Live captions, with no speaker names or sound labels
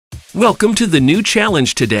Welcome to the new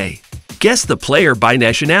challenge today. Guess the player by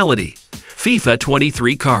nationality, FIFA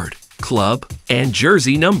 23 card, club, and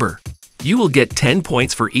jersey number. You will get 10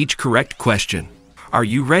 points for each correct question. Are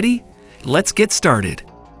you ready? Let's get started.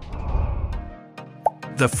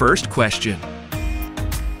 The first question.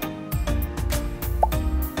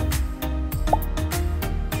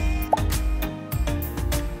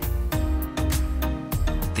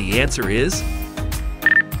 The answer is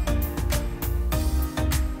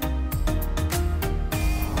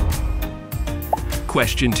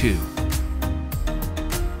Question 2.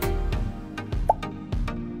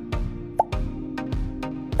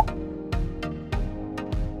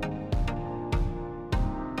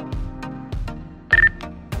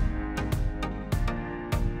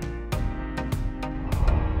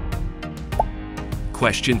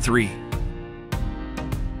 Question 3.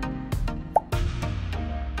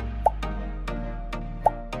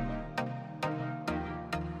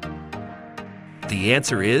 The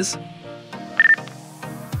answer is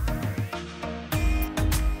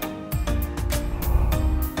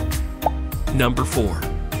number 4.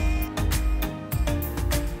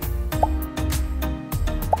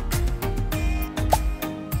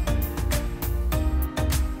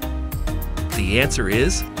 The answer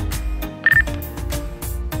is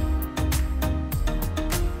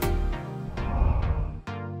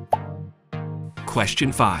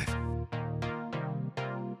Question 5.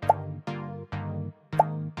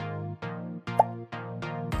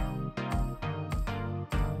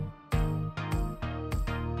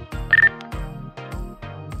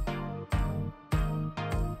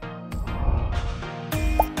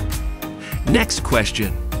 Next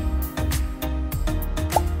question.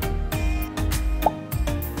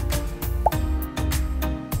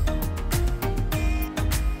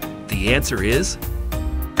 The answer is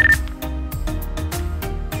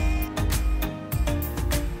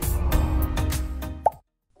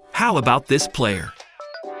How about this player?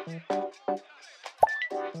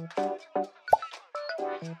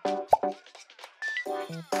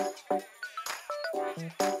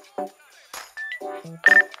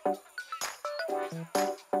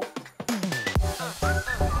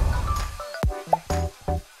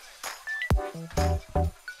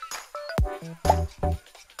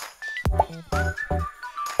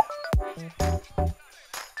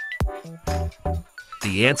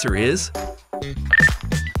 The answer is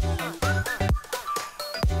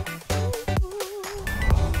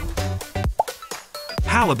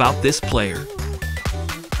How about this player?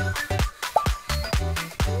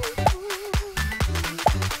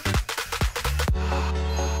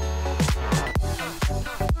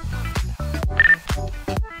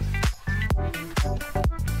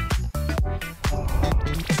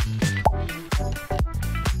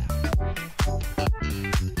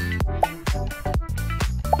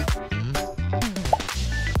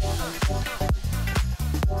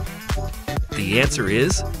 The answer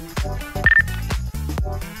is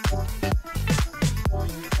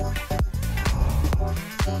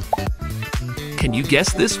Can you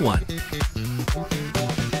guess this one?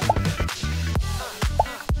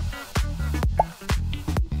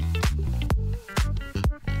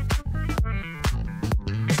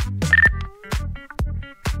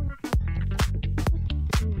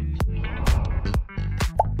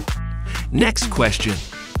 Next question.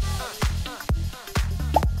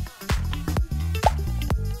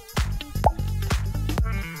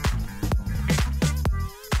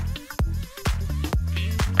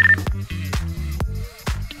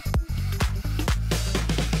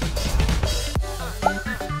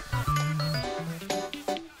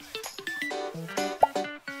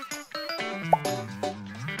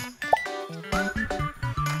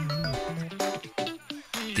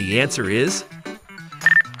 The answer is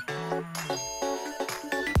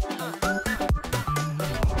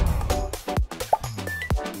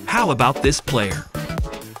How about this player?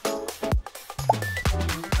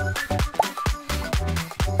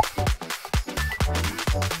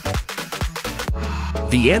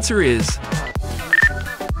 The answer is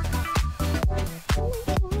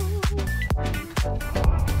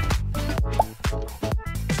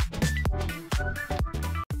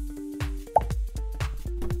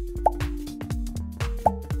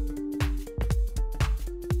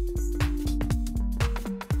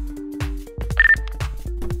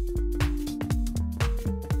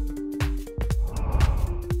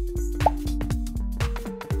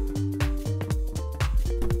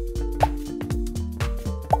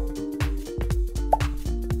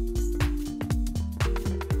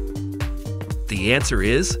The answer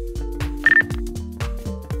is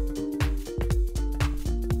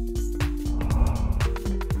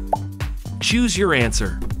choose your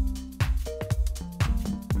answer.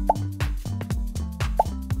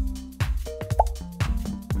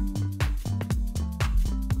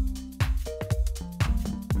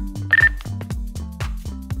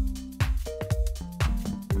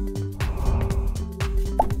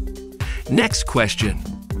 Next question.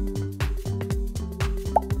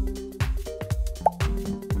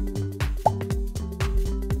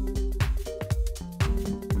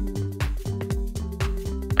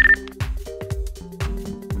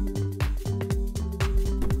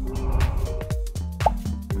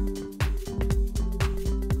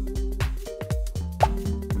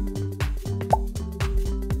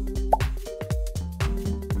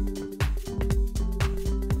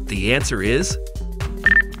 The answer is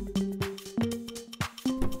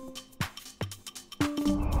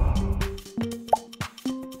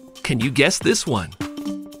Can you guess this one?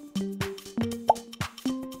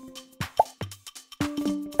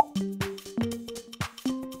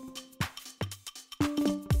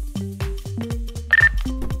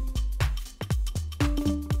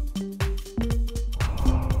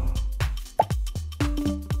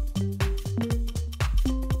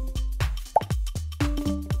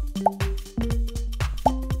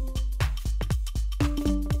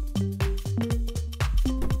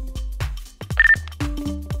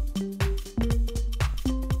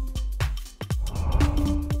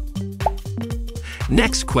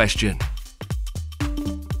 Next question.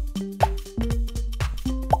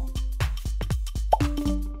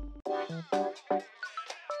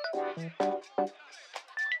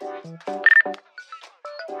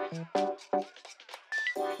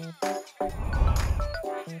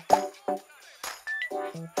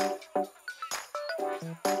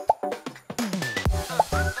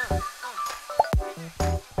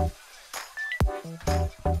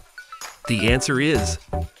 The answer is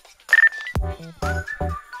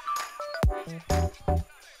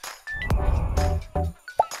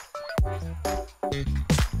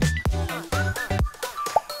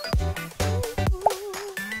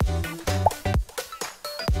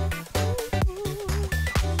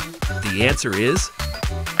The answer is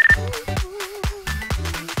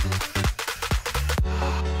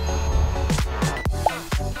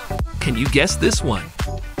Can you guess this one?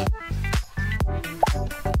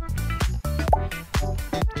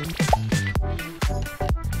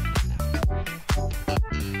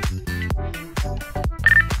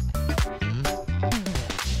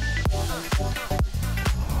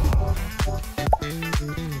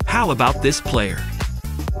 How about this player?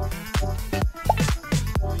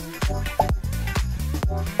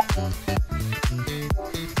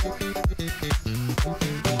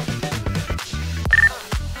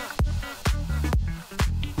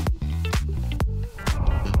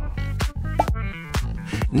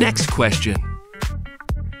 Next question.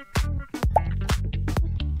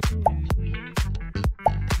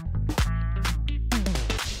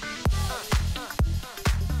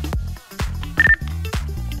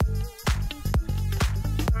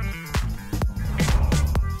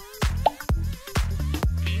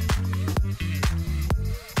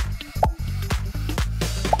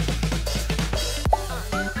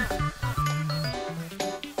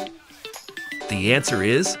 The answer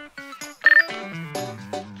is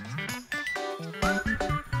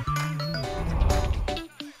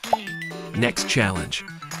Next challenge.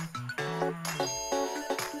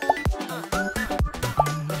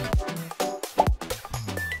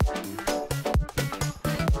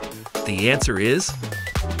 The answer is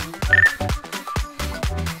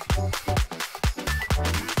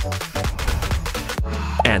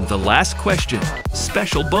And the last question,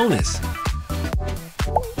 special bonus.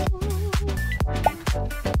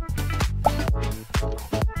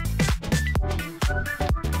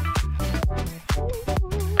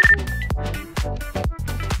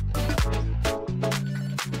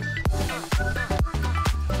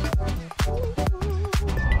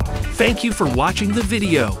 Thank you for watching the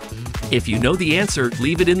video. If you know the answer,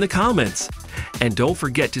 leave it in the comments. And don't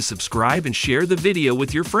forget to subscribe and share the video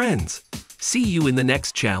with your friends. See you in the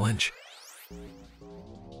next challenge.